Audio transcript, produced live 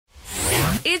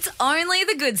It's only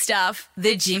the good stuff.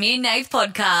 The Jimmy and Nath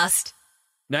Podcast.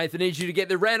 Nathan needs you to get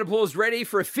the round of applause ready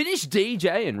for a Finnish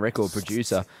DJ and record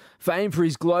producer, famed for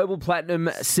his global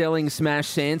platinum-selling smash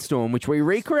Sandstorm, which we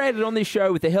recreated on this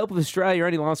show with the help of Australia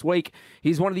only last week.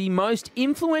 He's one of the most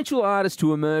influential artists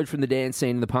to emerge from the dance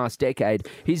scene in the past decade.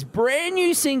 His brand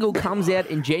new single comes out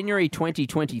in January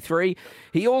 2023.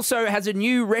 He also has a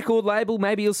new record label.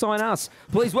 Maybe he'll sign us.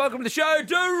 Please welcome to the show,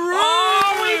 Darude!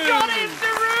 Oh, we got him,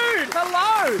 Darude!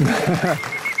 Hello!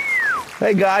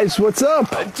 Hey guys, what's up?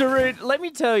 Darude, let me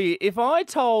tell you, if I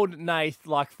told Nath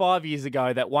like 5 years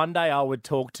ago that one day I would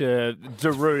talk to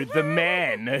Darude, the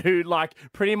man who like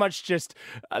pretty much just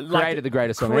Created the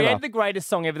greatest song ever. Created the greatest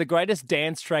song ever, the greatest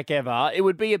dance track ever, it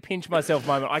would be a pinch myself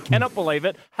moment. I cannot believe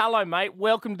it. Hello, mate.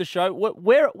 Welcome to the show.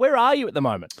 Where are you at the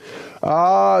moment?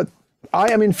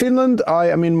 I am in Finland. I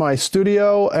am in my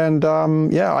studio, and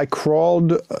I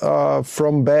crawled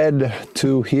from bed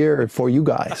to here for you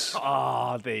guys.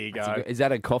 Oh, there you go. Is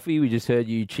that a coffee? We just heard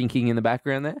you chinking in the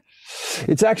background there.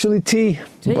 It's actually tea.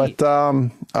 But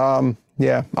I'm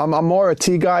more a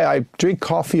tea guy. I drink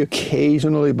coffee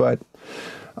occasionally, but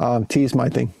tea is my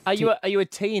thing. Are you a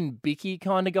tea and bicky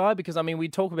kind of guy? Because I mean, we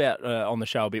talk about on the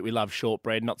show a bit. We love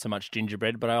shortbread, not so much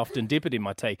gingerbread, but I often dip it in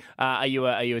my tea. Are you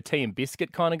a tea and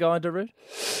biscuit kind of guy, Darude?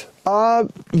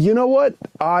 You know what?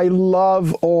 I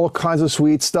love all kinds of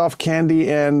sweet stuff,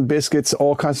 candy and biscuits,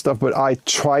 all kinds of stuff. But I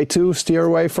try to steer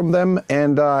away from them.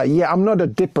 And I'm not a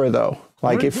dipper though.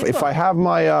 Like if I have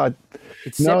my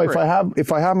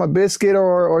if I have my biscuit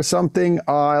or something,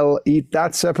 I'll eat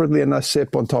that separately and I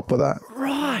sip on top of that.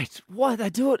 Right. Why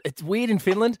they do it? It's weird in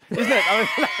Finland, isn't it? How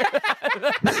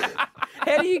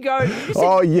do you go?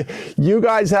 You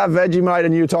guys have Vegemite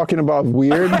and you're talking about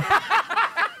weird?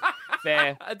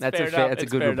 Fair. That's a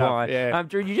good reply. Yeah.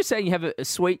 Drew, you're just saying you have a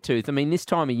sweet tooth. I mean, this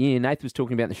time of year, Nath was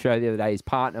talking about in the show the other day, his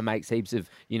partner makes heaps of,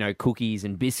 cookies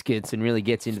and biscuits and really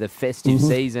gets into the festive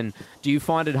season. Do you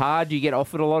find it hard? Do you get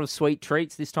offered a lot of sweet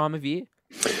treats this time of year?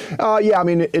 I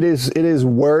mean, it is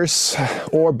worse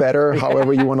or better,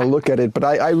 however you want to look at it. But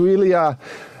I really...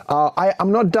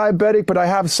 I'm not diabetic, but I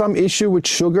have some issue with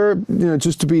sugar,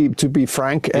 just to be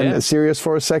frank and serious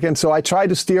for a second. So I try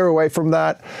to steer away from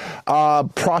that.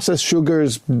 Processed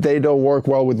sugars, they don't work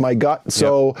well with my gut.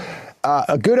 So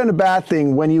a good and a bad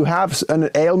thing, when you have an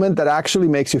ailment that actually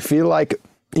makes you feel like,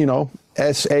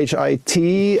 SHIT,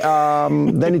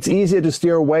 then it's easier to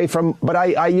steer away from. But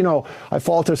I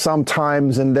falter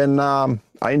sometimes, and then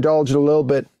I indulge it a little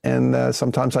bit, and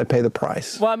sometimes I pay the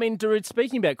price. Well, I mean, Darude,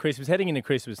 speaking about Christmas, heading into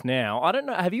Christmas now, I don't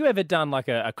know, have you ever done like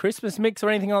a Christmas mix or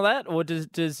anything like that? Or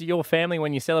does your family,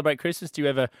 when you celebrate Christmas, do you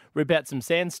ever rip out some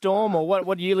Sandstorm? Or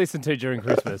what do you listen to during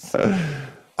Christmas?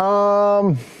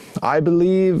 I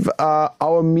believe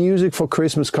our music for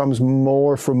Christmas comes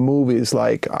more from movies.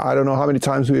 Like, I don't know how many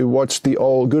times we watched the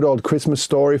good old Christmas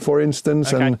Story, for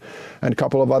instance, and a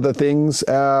couple of other things.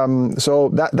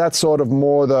 So that's sort of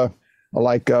more the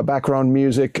background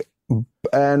music.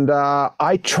 And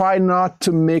I try not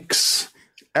to mix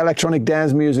electronic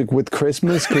dance music with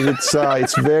Christmas because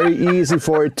it's very easy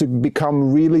for it to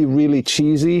become really, really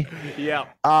cheesy. Yeah.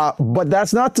 But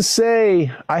that's not to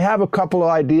say I have a couple of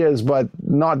ideas, but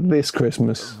not this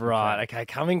Christmas. Right. Okay.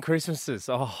 Coming Christmases.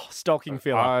 Oh, stocking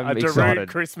filler. I'm excited.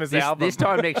 Christmas album. This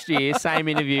time next year, same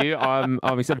interview. I'm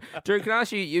excited. Drew, can I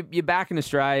ask you? You're back in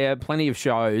Australia. Plenty of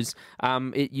shows.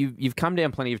 You've come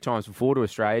down plenty of times before to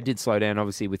Australia. It did slow down,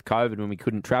 obviously, with COVID when we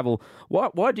couldn't travel.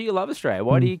 Why do you love Australia?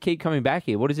 Why do you keep coming back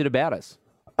here? What is it about us?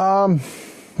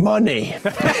 Money.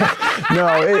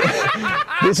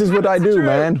 This is what I do, true.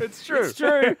 man. It's true. It's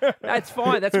true. That's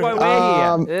fine. That's why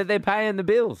we're here. They're paying the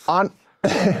bills.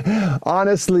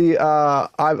 Honestly,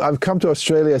 I've come to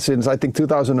Australia since, I think,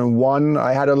 2001.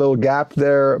 I had a little gap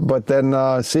there, but then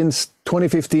since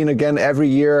 2015, again, every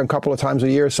year, a couple of times a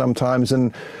year sometimes.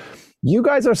 And you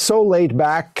guys are so laid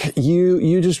back.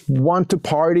 You just want to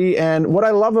party. And what I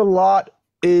love a lot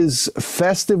is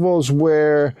festivals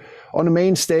where on the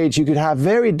main stage you could have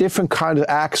very different kinds of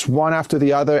acts, one after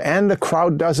the other, and the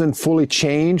crowd doesn't fully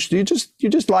change. You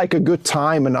just like a good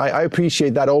time, and I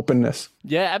appreciate that openness.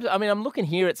 Yeah, I mean, I'm looking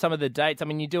here at some of the dates. I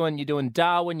mean, you're doing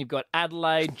Darwin, you've got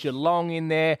Adelaide, Geelong in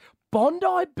there.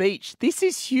 Bondi Beach. This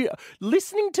is huge.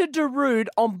 Listening to Darude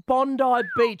on Bondi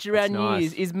Beach around New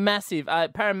Year's is massive.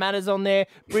 Parramatta's on there.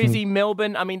 Brizzy,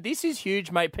 Melbourne. I mean, this is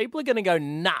huge, mate. People are going to go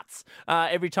nuts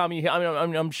every time you hear. I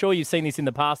mean, I'm sure you've seen this in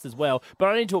the past as well, but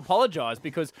I need to apologise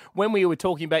because when we were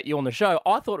talking about you on the show,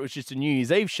 I thought it was just a New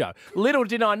Year's Eve show. Little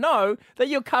did I know that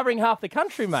you're covering half the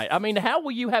country, mate. I mean, how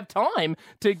will you have time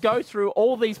to go through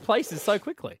all these places so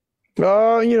quickly?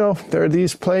 You know, there are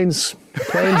these planes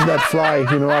that fly,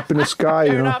 you know, up in the sky.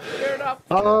 Fair You know. enough, fair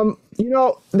enough. You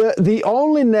know, the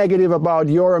only negative about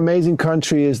your amazing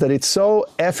country is that it's so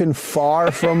effing far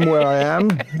from where I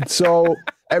am. So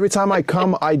every time I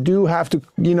come, I do have to,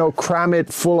 you know, cram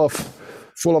it full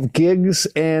of gigs,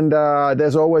 and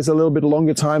there's always a little bit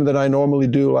longer time than I normally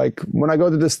do. Like when I go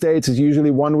to the States, it's usually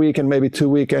 1 week and maybe 2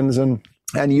 weekends, and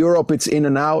Europe, it's in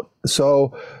and out.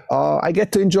 So I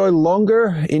get to enjoy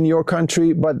longer in your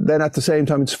country, but then at the same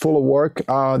time, it's full of work.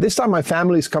 This time, my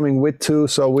family's coming with too,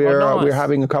 so we're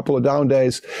having a couple of down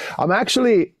days. I'm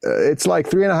actually, it's like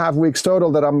 3.5 weeks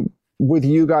total that I'm with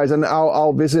you guys, and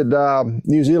I'll visit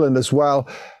New Zealand as well.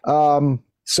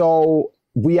 So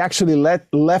we actually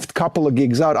left a couple of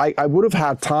gigs out. I would have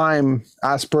had time,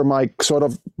 as per my sort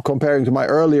of comparing to my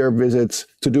earlier visits,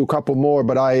 to do a couple more,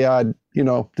 but I you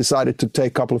know, decided to take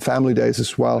a couple of family days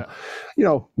as well. Yeah. You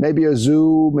know, maybe a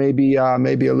zoo, maybe a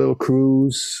little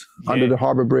cruise under the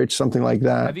Harbour Bridge, something like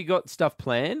that. Have you got stuff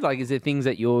planned? Like, is there things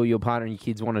that your partner and your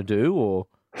kids want to do, or?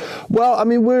 Well, I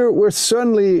mean, we're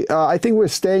certainly, I think we're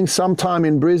staying some time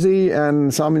in Brizzy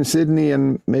and some in Sydney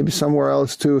and maybe somewhere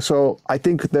else too. So I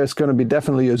think there's going to be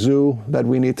definitely a zoo that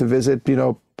we need to visit, you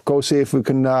know, go see if we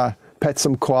can pet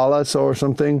some koalas or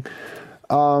something.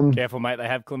 Careful, mate. They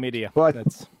have chlamydia.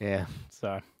 But, yeah.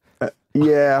 So.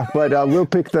 Yeah, but we'll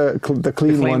pick the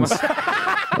clean ones.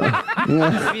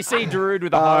 Yeah. If you see Darude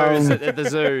with a hose at the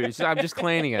zoo, I'm just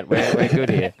cleaning it. We're good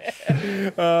here.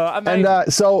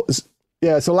 And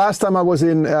so last time I was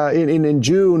in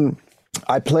June,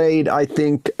 I played, I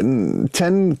think,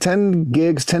 10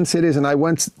 gigs, 10 cities, and I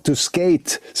went to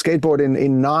skateboard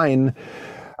in 9.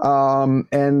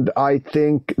 And I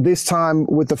think this time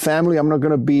with the family, I'm not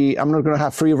going to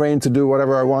have free reign to do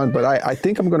whatever I want, but I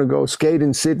think I'm going to go skate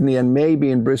in Sydney and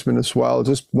maybe in Brisbane as well.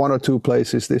 Just 1 or 2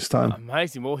 places this time.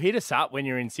 Amazing. Well, hit us up when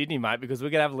you're in Sydney, mate, because we're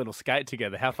going to have a little skate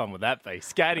together. How fun would that be?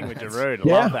 Skating with Darude.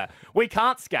 Love that. We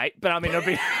can't skate, but I mean, it'll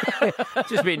be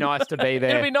just be nice to be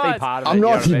there. It'll be nice. Be part of I'm it, not, you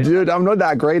know what I mean? dude, I'm not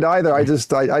that great either. I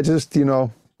just, you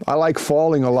know, I like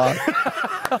falling a lot.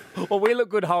 Well, we look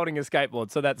good holding a skateboard,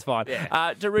 so that's fine.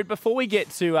 Yeah. Darude, before we get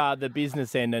to the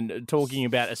business end and talking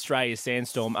about Australia's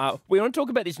Sandstorm, we want to talk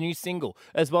about this new single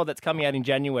as well that's coming out in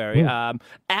January.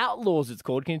 Outlaws, it's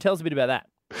called. Can you tell us a bit about that?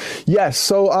 Yes.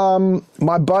 So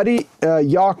my buddy,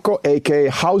 Jaakko,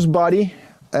 a.k.a. House Buddy,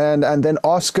 and then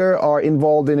Oscar are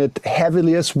involved in it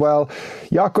heavily as well.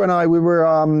 Jaakko and I, we were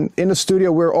in the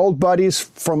studio. We're old buddies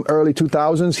from early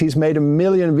 2000s. He's made a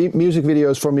million music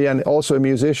videos for me and also a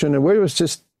musician. And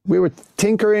we were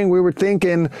tinkering. We were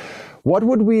thinking, what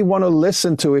would we want to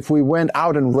listen to if we went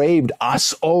out and raved,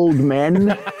 us old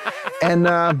men?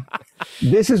 And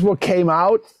this is what came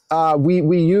out.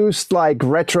 We used like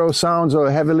retro sounds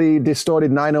or heavily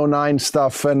distorted 909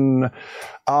 stuff and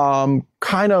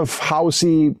kind of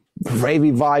housey,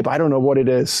 ravey vibe. I don't know what it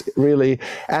is really.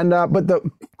 And but the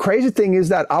crazy thing is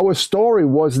that our story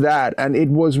was that, and it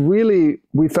was really,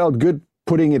 we felt good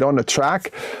putting it on the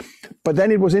track. But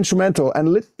then it was instrumental,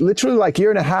 and literally like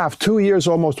 1.5 years, 2 years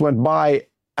almost went by.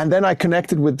 And then I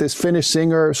connected with this Finnish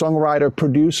singer, songwriter,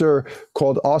 producer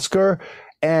called Oscar,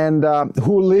 and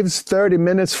who lives 30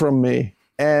 minutes from me.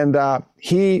 And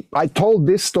I told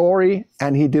this story,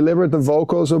 and he delivered the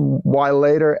vocals a while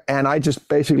later, and I just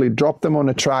basically dropped them on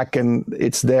the track, and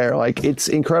it's there. Like, it's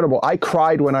incredible. I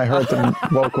cried when I heard the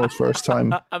vocals first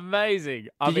time. Amazing.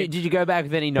 Did you go back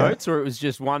with any notes, or it was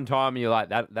just one time and you're like,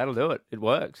 that'll do it. It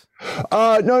works.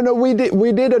 No, we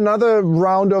did another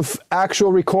round of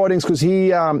actual recordings because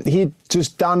he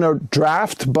just done a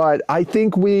draft, but I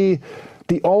think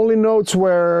the only notes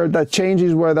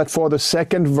changes were that for the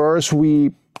second verse,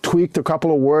 we tweaked a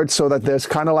couple of words so that there's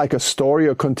kind of like a story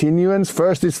or continuance.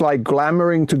 First, it's like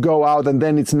glamoring to go out, and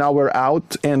then it's now we're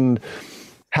out and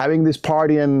having this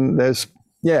party, and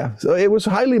so it was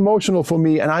highly emotional for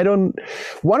me. And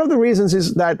one of the reasons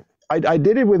is that I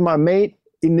did it with my mate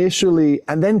initially,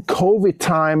 and then COVID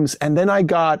times, and then I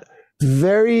got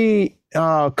very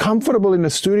comfortable in the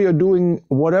studio doing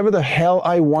whatever the hell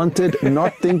I wanted,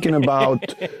 not thinking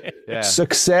about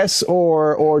success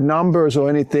or numbers or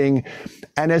anything.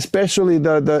 And especially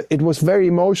it was very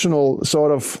emotional,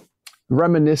 sort of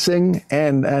reminiscing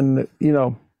and you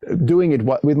know, doing it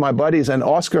with my buddies. And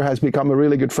Oscar has become a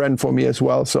really good friend for me as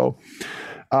well. So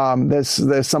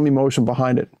there's some emotion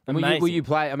behind it. And will you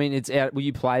play? I mean, it's out. Will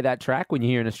you play that track when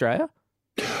you're here in Australia?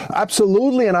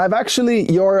 Absolutely, and I've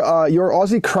actually your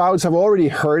Aussie crowds have already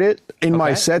heard it in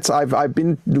my sets. I've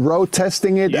been road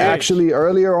testing it actually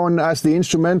earlier on as the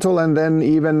instrumental, and then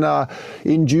even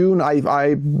in June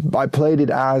I played it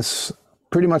as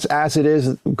pretty much as it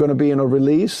is going to be in a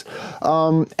release.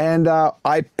 And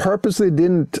I purposely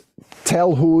didn't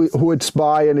tell who it's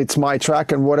by, and it's my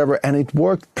track and whatever, and it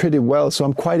worked pretty well. So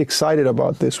I'm quite excited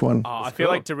about this one. Oh, I feel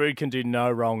like Darude can do no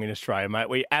wrong in Australia, mate.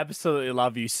 We absolutely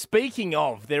love you. Speaking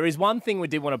of, there is one thing we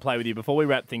did want to play with you before we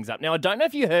wrap things up. Now, I don't know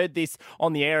if you heard this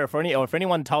on the air, or if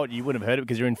anyone told you, you wouldn't have heard it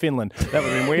because you're in Finland. That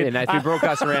would have been weird. Yeah, Nathan, we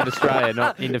broadcast around Australia,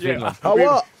 not into Finland. Oh,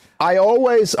 well, I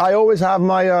always have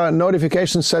my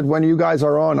notifications set when you guys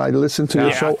are on. I listen to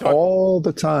your show all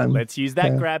the time. Let's use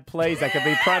that grab, please. That could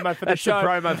be promo for the show.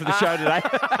 Promo for the show today.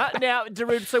 Now,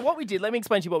 Darude, so what we did, let me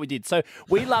explain to you what we did. So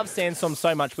we love Sandstorm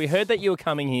so much. We heard that you were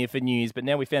coming here for New Year's, but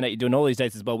now we found out you're doing all these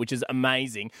dates as well, which is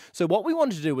amazing. So what we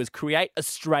wanted to do was create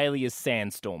Australia's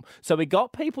Sandstorm. So we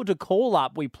got people to call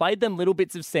up, we played them little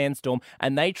bits of Sandstorm,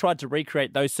 and they tried to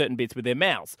recreate those certain bits with their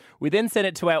mouths. We then sent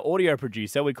it to our audio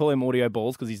producer. We call him Audio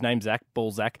Balls because his name's Zach,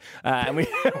 Ball Zach, and we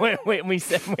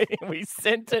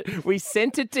sent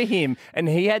it to him, and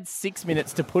he had 6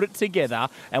 minutes to put it together,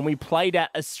 and we played out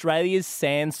Australia's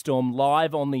Sandstorm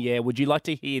live on the air. Would you like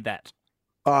to hear that?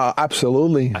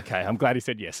 Absolutely. Okay, I'm glad he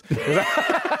said yes.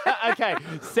 Okay,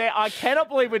 so I cannot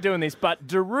believe we're doing this, but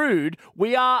Darude,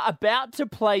 we are about to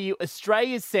play you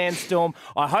Australia's Sandstorm.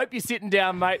 I hope you're sitting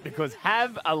down, mate, because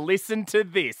have a listen to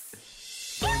this.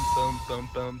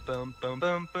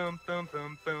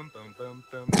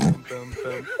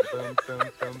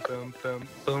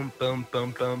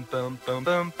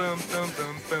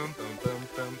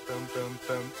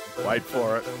 Wait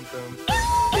for it.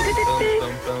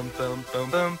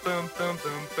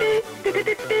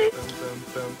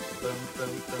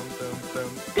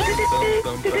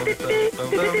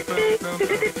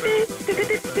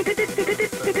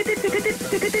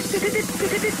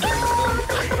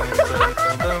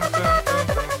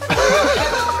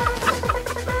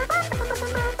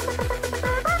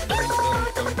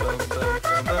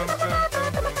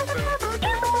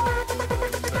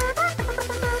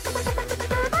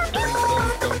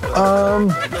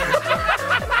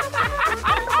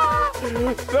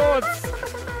 Thoughts?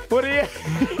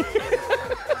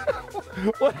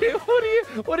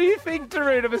 What do you think,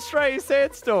 Darude, of Australia's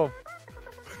Sandstorm?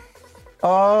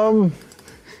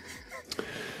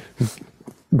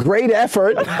 Great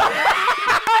effort.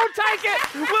 I'll take it.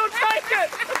 We'll take it.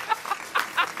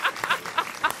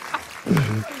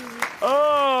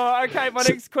 Oh, okay. My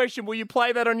next question: will you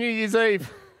play that on New Year's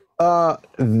Eve?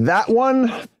 That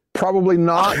one, probably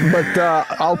not, but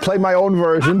I'll play my own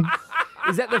version.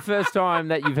 Is that the first time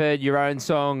that you've heard your own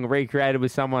song recreated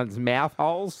with someone's mouth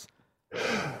holes?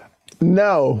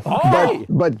 No,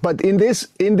 but in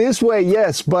this way,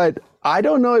 yes. But I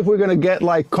don't know if we're gonna get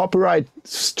like copyright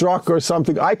struck or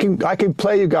something. I can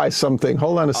play you guys something.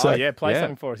 Hold on a sec. Oh yeah, play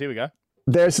something for us. Here we go.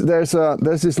 There's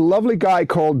this lovely guy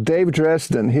called Dave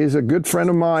Dresden. He's a good friend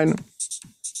of mine,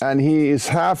 and he is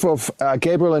half of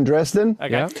Gabriel and Dresden.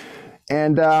 Okay. Yeah.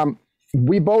 And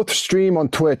we both stream on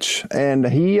Twitch, and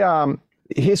he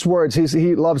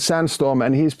loves Sandstorm,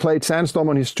 and he's played Sandstorm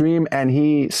on his stream, and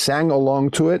he sang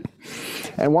along to it.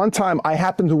 And one time I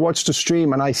happened to watch the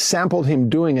stream, and I sampled him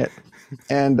doing it,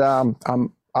 and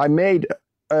I made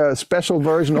a special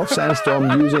version of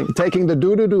Sandstorm taking the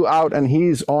doo-doo-doo out, and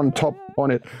he's on top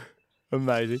on it.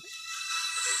 Amazing.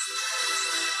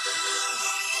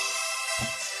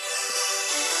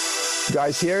 You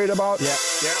guys hear it about? Yeah.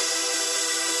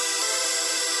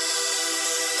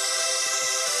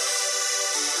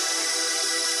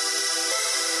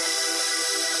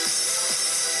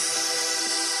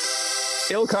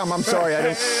 It'll come. I'm sorry. I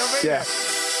didn't. Yeah.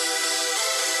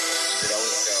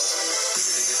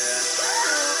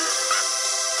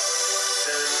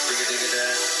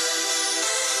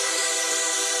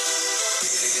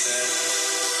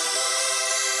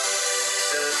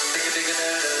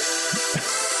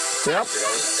 Yep.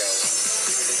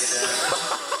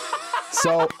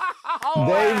 So,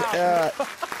 Dave.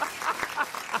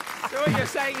 So what you're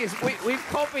saying is we've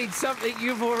copied something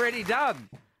you've already done.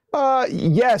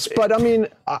 Yes, but I mean,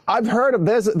 I've heard of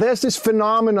there's this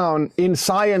phenomenon in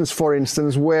science, for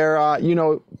instance, where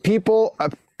people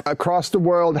across the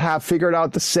world have figured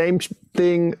out the same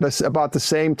thing about the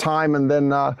same time, and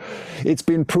then it's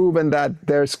been proven that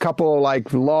there's a couple of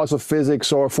like laws of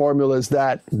physics or formulas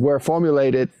that were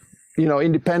formulated,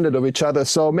 independent of each other.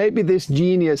 So maybe this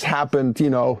genius happened,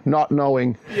 not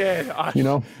knowing. Yeah,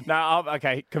 No,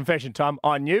 okay. Confession time.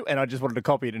 I knew, and I just wanted to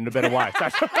copy it in a better way. So.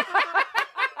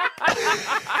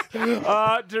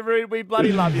 Darude, we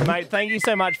bloody love you, mate. Thank you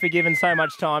so much for giving so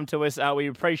much time to us. We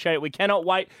appreciate it. We cannot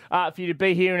wait for you to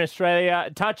be here in Australia.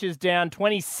 Touches down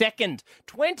 22nd.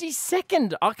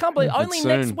 22nd. I can't believe only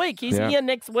soon. next week. He's here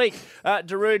next week.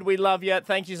 Darude, we love you.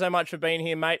 Thank you so much for being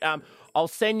here, mate. I'll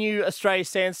send you Australia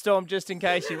Sandstorm just in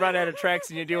case you run out of tracks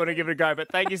and you do want to give it a go. But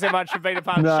thank you so much for being a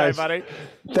part of the show, buddy.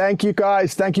 Thank you,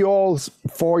 guys. Thank you all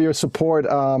for your support.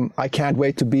 I can't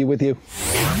wait to be with you.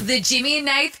 The Jimmy and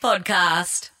Nath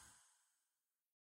Podcast.